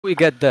We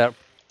get there.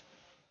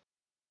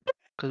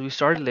 Cause we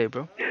started late,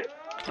 bro.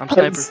 I'm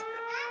sniper.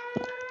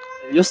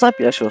 You snipe,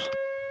 yeah, sure.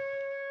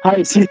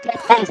 Hi, see,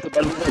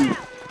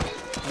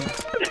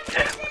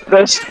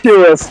 that shit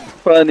was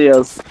funny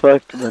as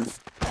fuck, man.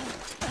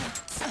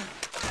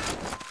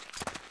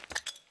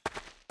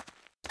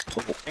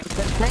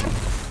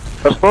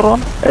 First floor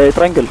one,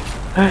 triangle.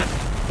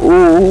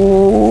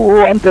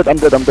 Ooh, I'm dead.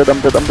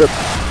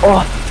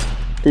 Oh,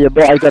 yeah,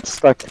 bro, I got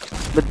stuck.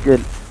 Mid kill.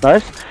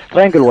 Nice.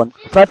 Triangle one.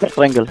 Sniper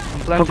triangle.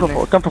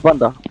 Come for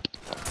panda.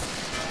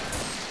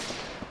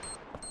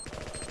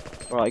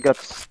 Bro, I got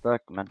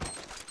stuck, man.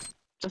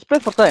 Just play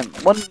for time.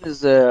 One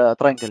is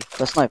triangle,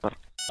 the sniper.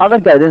 Other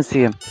guy, I didn't see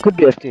him. Could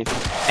be FK.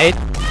 8.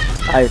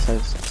 Nice.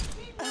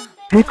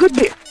 He could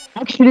be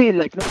actually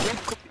like.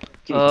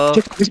 No,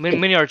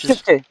 mini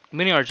arches. Okay.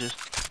 Mini arches.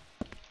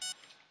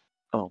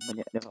 Oh,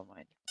 never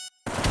mind.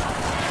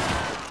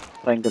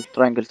 Triangle.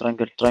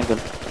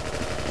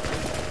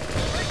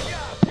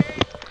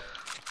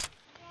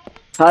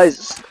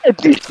 Guys,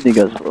 these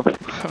niggas, bro.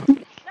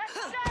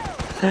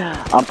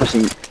 I'm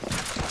pushing.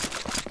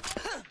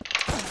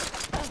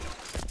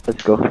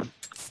 Let's go.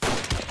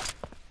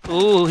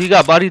 Ooh, he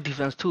got body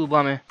defense too,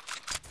 bomb.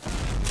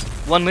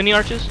 One mini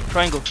arches,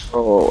 triangle.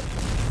 Oh.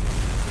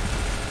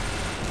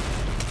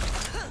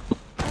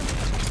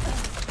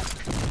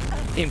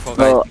 Info,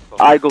 guys. No, Info.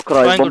 I go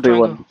cry. Triangle, Bombay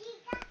one.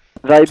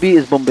 Rai B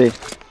is Bombay.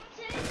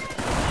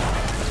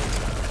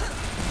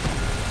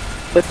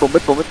 Mid bomb,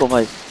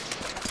 high.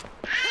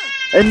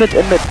 In mid.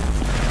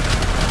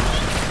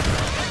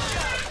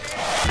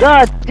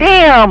 God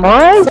damn,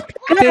 huh?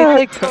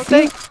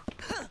 Take.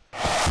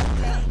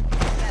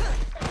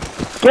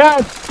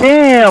 God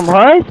damn,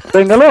 huh?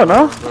 Playing alone,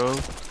 huh? Bro.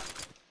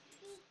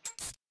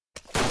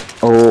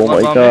 Oh One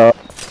my bomb god.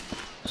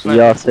 Sniper.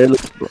 Yeah, sail.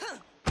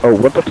 Oh,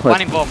 what the fuck?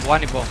 One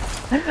in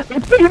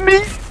bomb. Me?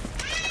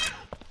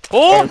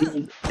 Oh!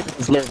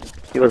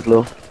 He was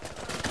low.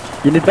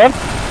 You need that?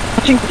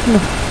 Pushing.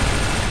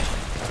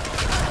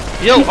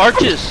 Yo,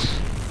 arches.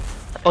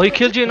 Oh, he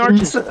killed you in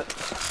arches.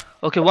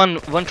 Okay, one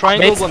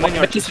triangle, one mini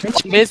arches.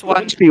 Base 1.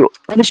 1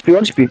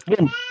 HP.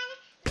 Win.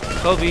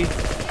 Kobe.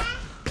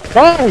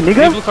 Bye,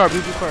 nigga. Blue car.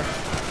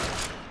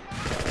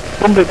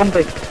 Bombay.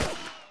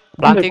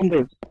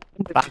 Planting.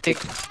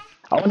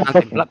 I wanna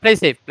fuck him. Play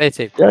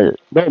safe. Yeah,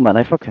 no man,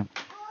 I fuck him.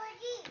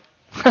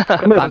 Come here,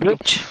 Planting.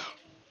 bitch.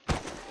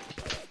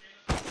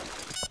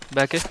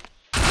 Back it.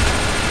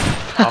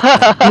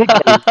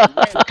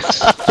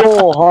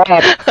 So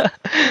hard.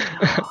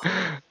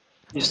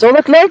 You saw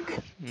that leg?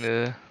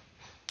 Yeah.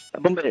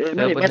 Bombay, but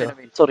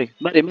Marion, sorry.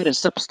 Marion,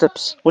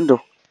 steps. Window.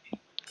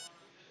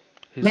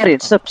 He's Marion,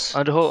 steps.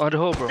 Under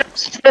hole, bro.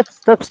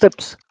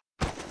 Steps.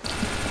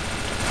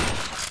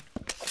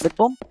 Mid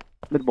bomb.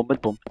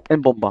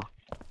 In bomba.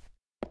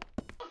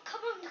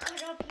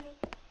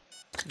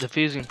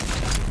 Defusing.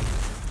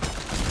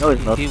 No,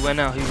 it's not. He went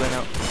out.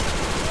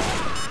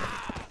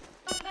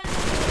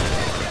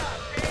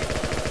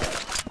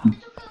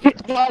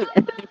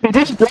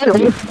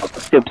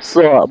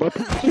 But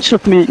he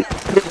shot me.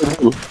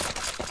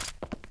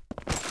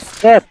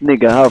 That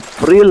nigga have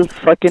real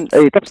fucking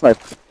top snipe.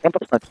 One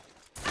top snipe.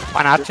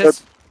 One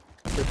arches.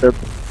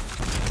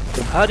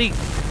 How'd he?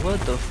 What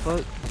the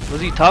fuck?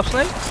 Was he top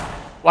snipe?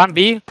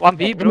 1B,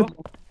 bro.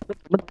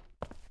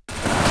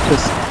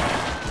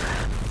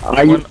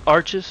 One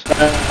arches.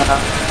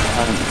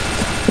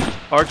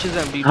 Arches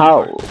and B.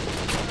 How?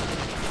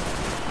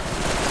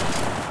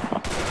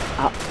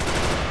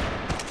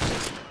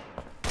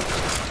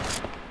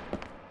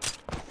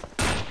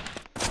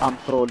 I'm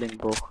trolling,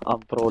 bro. I'm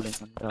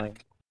dying.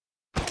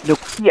 Look,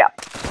 yeah.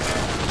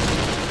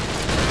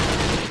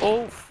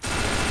 Oh.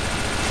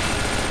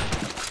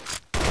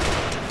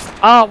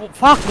 Oh,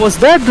 fuck, was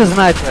that the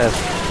sniper?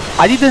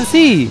 I didn't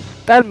see.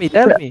 Tell me.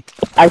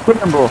 I killed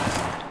him, bro.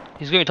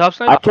 He's going top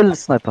snipe. I killed the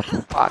sniper.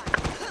 Fuck.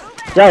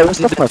 Yeah, it was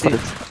top sniper.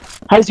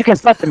 How you can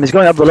snipe him? He's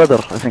going up the ladder,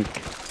 I think.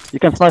 You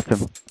can snipe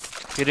him.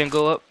 He didn't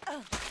go up.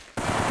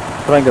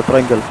 Triangle.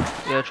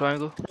 Yeah,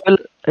 triangle. Well,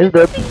 he's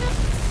dead.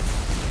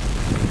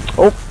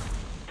 Oh.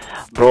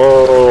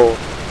 Bro.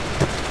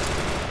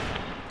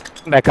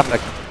 Come back.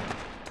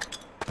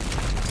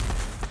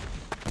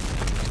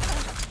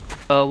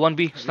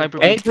 1B, sniper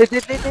B. Hey, Wait.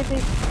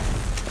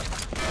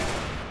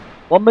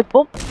 One mid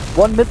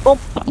bomb,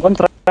 one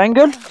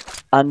triangle,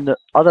 and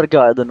other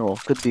guy, I don't know,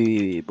 could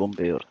be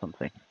Bombay or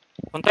something.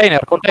 Container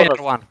corners.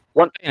 one.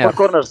 One Container.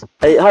 corners.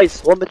 Hey,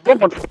 Heis, one mid bomb,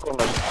 one four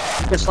corners.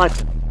 You can snipe.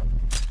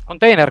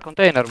 Container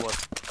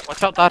boss.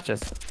 Watch out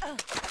arches.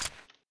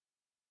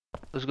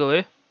 Let's go,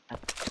 eh?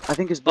 I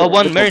think it's. Oh,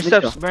 one. Marion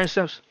Mid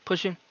steps.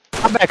 Pushing.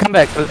 Come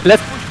back.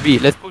 Let's push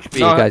B,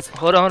 No, guys.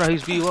 Hold on.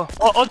 He's B wall.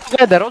 All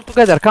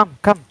together. Come.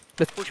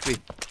 Let's push B.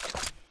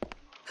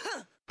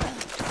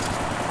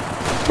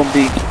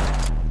 Bombay.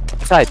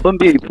 Inside.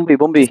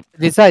 Bombay.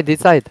 This side.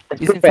 He's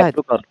inside.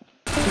 Push,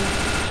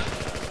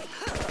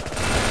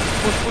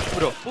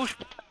 bro. Push.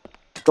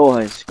 Go,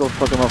 Heis. Go,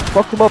 fuck him up.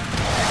 Fuck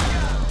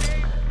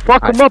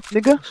him up,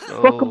 nigga. Let's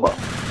go. Fuck him up.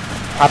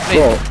 I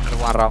played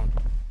one round.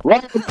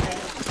 One.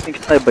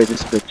 getting sniped by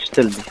this bitch?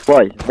 Tell me.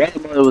 Why? Why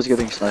am I always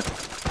getting sniped?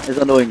 It's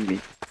annoying me.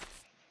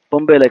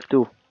 Bombay like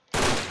 2.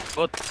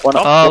 Good. One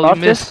Top. Oh, we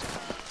artist? missed.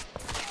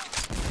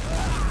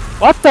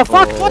 What the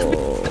fuck? Oh.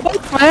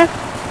 What, man?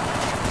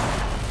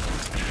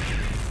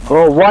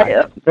 Bro,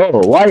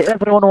 why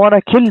everyone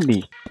wanna kill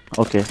me?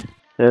 Okay,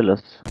 tell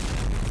us.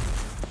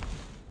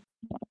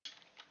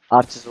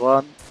 Artist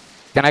 1.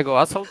 Can I go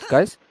assault,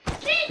 guys?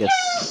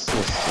 Yes.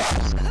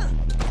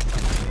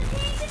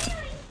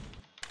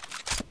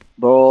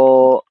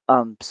 Bro,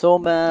 I'm so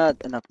mad.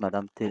 Not mad,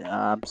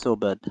 I'm so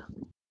bad.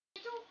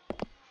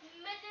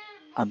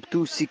 I'm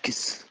too sick.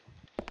 This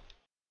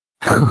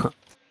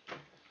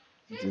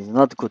is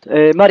not good.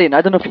 Marin,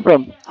 I don't know if you're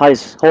from.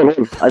 Highs, hold.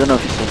 I don't know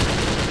if you're from.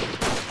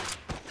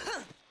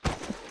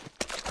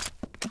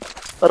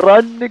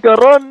 Run, nigga,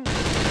 run!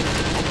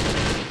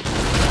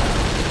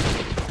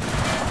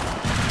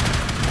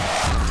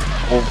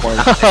 Oh my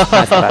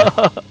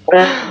god.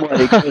 Oh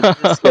my god,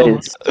 this guy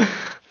is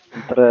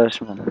trash,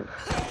 man.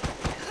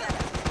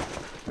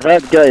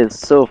 That guy is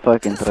so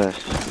fucking trash.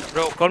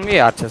 Bro, call me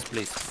archers,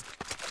 please.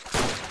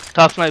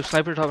 Top snipe,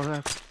 sniper, top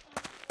snipe.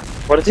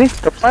 What is he?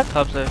 Top snipe?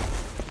 Top snipe.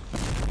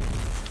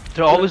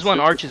 There are always one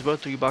arches, bro.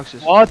 3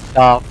 boxes. What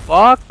the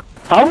fuck?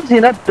 How is he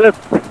not dead?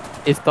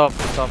 Stop.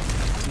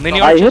 Mini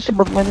I hit arches. him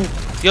with money.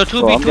 Yo,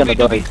 2B, I'm gonna 2B,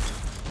 2B. die.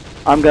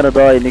 I'm gonna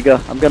die, nigga.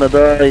 I'm gonna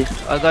die.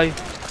 I got you.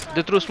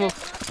 They threw smoke.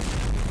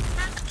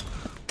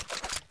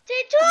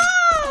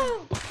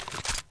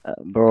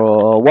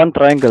 Bro, one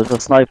triangle, the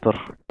sniper.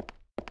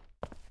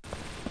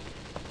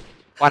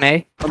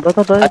 1A.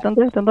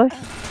 Don't die.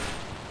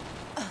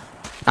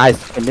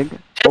 Nice. Ending.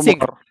 Chasing.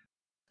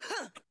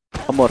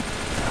 One more.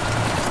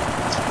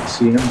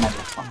 See him,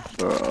 motherfucker.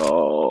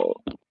 Bro.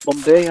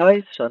 Bombay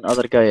Heights,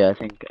 another guy, I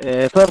think.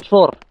 First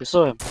floor, we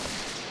saw him.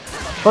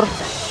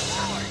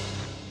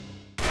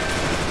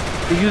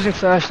 They're using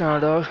flash now,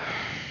 dog.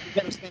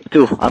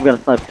 I'm gonna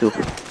snipe 2.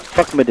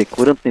 Fuck medic,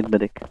 we don't need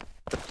medic.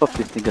 Fuck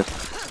these niggas.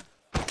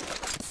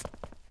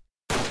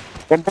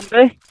 One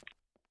Bombay?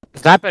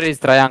 Sniper is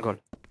triangle.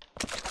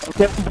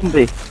 Okay, one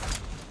Bombay.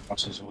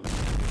 Watch this one.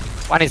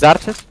 One is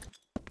archers.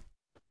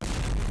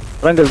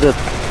 Triangle dead.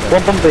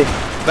 One Bombay.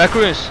 Back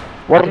ruins.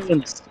 One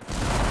ruins.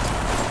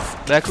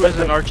 Back ruins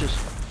and arches.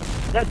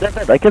 Dead.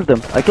 I killed him.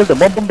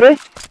 One Bombay.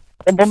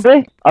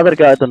 Other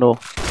guy, I don't know.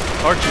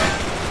 Arches.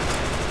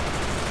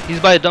 He's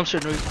by a dumpster,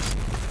 Nuri.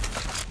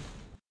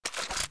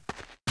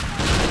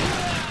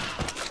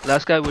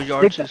 Last guy with your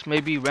arches.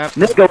 Maybe ramp.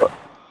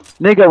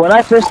 Nigga, when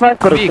I play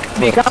sniper.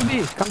 Come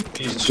B.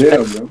 He's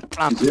zero, bro.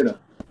 He's zero.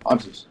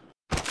 Arches.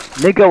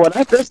 Nigga, when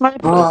I play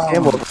sniper,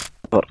 game over.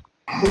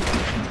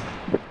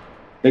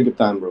 Take your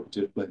time, bro.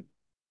 Just play.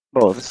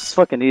 Bro, this is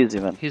fucking easy,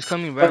 man. He's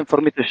coming Time ramp.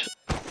 for me to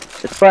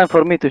it's time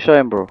for me to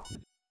shine, bro.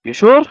 You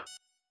sure?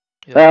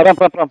 Yeah. Ramp.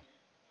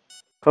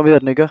 Come here,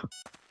 nigga.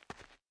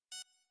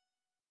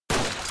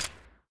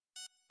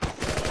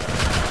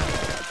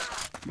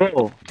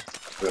 Bro,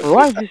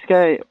 why is this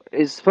guy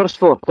is first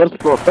floor? Don't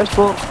take your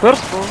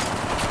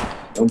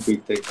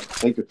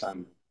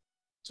time.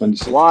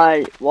 26.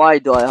 Why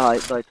do I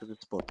die to this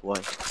spot? Why?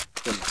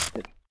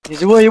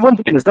 He won't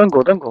defuse. Don't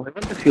go. He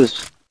won't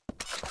defuse.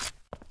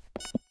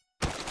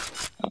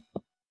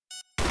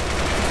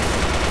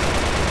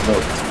 No.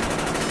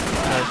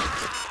 Nice.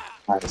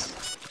 Nice.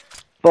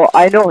 Bro,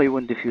 I know he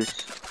won't defuse.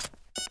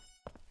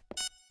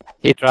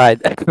 He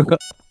tried.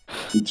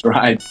 He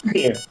tried.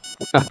 Yeah.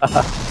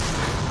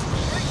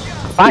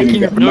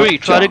 Fucking Nuri,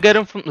 try to get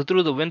him from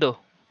through the window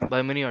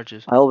by mini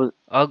arches. I always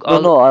I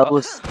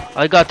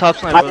got top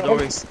sniper, bro. Don't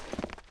worry.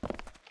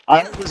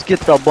 I always get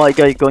the boy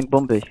guy going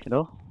Bombay, you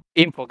know?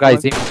 info,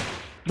 guys. Info.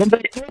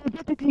 Bombay,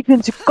 the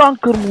defense, you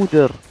conquer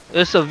Muder.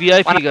 It's a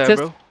VIP One guy, arches.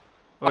 bro.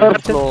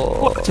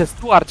 Archers.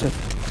 Two archers.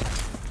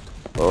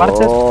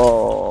 Arches.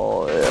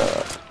 Oh,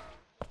 yeah.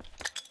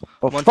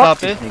 Oh, One fuck top,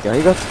 this eh? nigga.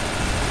 He got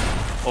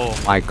Oh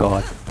my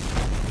god.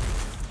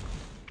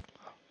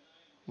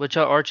 Watch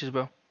out arches,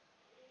 bro.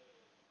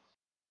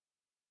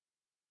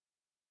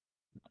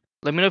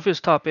 Let me know if it's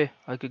top A.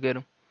 I could get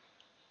him.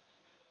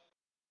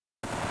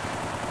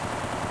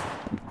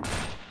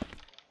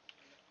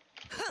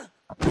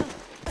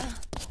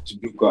 It's a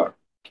blue car.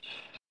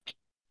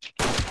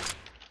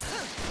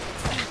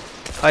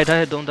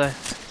 Hide, don't die.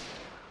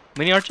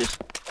 Mini arches?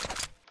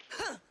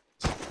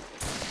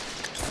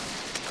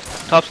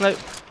 Top snipe?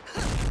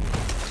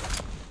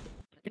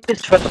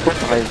 this first floor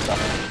guys.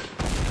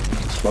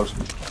 Explosion.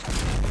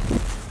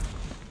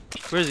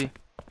 Where is he?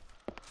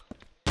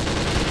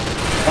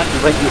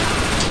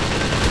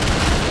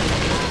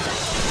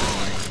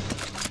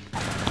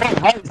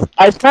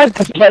 I sniped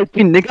this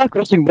pin nigga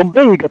crossing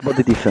Bombay, he got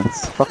body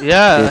defense. Fuck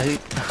Yeah,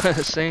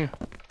 this. same.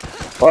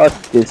 Fuck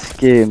this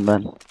game,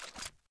 man.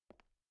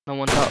 No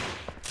one top.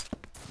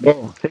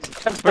 Bro,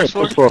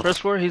 First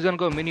floor, he's gonna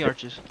go mini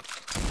arches.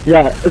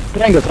 Yeah, it's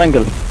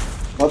triangle.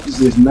 What is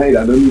this nade?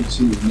 I don't even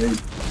see his name.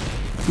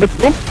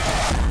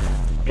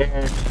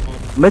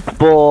 Mid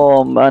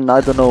bomb, and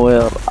I don't know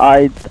where.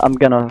 I'm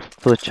gonna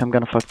switch. I'm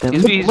gonna fuck them.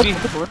 He's B.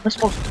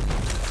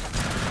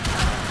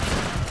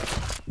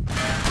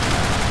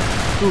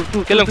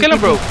 Kill him,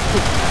 bro.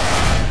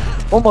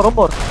 One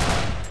more.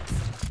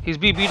 He's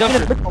B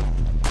dumpster.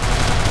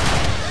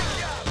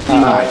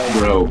 Nice,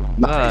 bro. God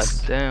Nice.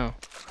 damn.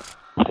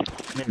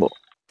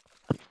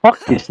 Fuck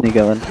this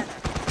nigga, man.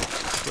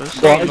 Bro, it's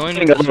so Bro, I'm annoying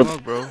playing with the alone.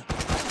 smoke, bro.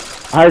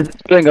 How's it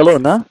playing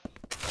alone, huh?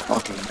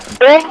 Okay.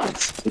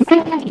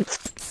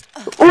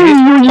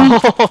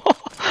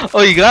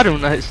 Oh, you got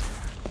him, nice.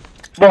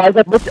 Bro, I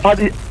got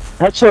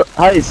headshot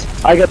highs.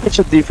 I got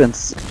headshot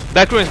defense.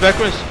 Back ruins.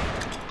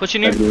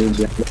 Pushing you.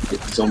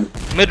 He's on me.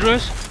 Mid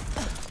ruins.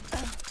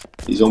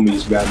 He's on me.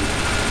 He's bad.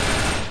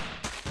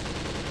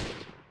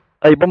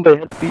 Hey, Bombay,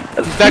 help me.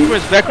 He's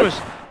back ruins.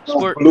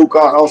 Squirt. Blue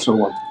card also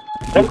one.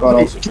 Blue card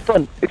also. Exit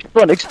one.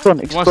 One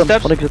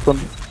steps. One exit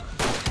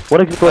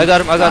one. I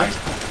got him. Nice.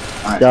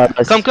 Yeah,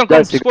 nice. Come.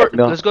 Nice, Squirt.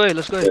 go. Let's go ahead.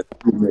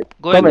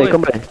 Go Come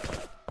ahead. here.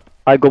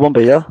 I go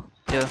Bombay, yeah?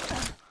 Yeah.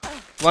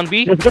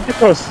 1B. Just get the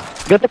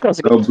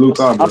cross. Go blue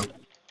card, bro.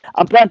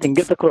 I'm planting,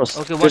 get the cross.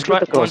 Okay, Just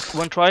get the cross.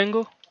 one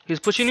triangle. He's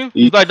pushing you.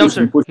 He's He's by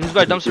pushing, dumpster. pushing. He's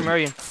by dumpster,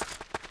 Marion.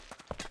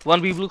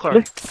 1B blue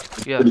card.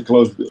 Yeah. Pretty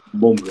close.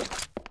 Bomb, bro.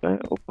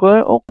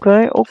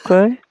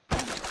 Okay.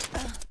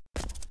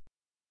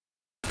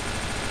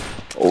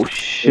 Oh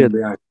shit.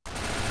 Behind.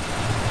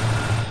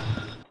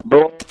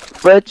 Bro,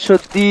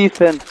 headshot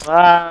defense,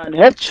 man.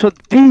 Headshot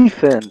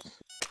defense.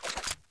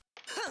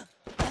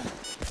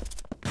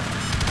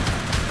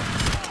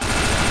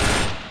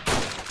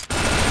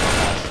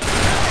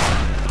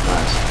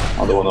 Nice.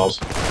 Other one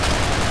also.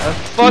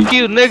 Fuck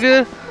you,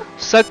 nigga.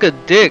 Suck a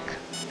dick.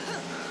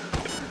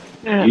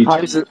 How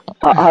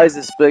is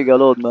this playing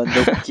alone, man?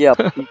 No cap.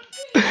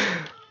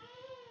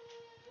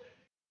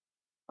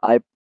 I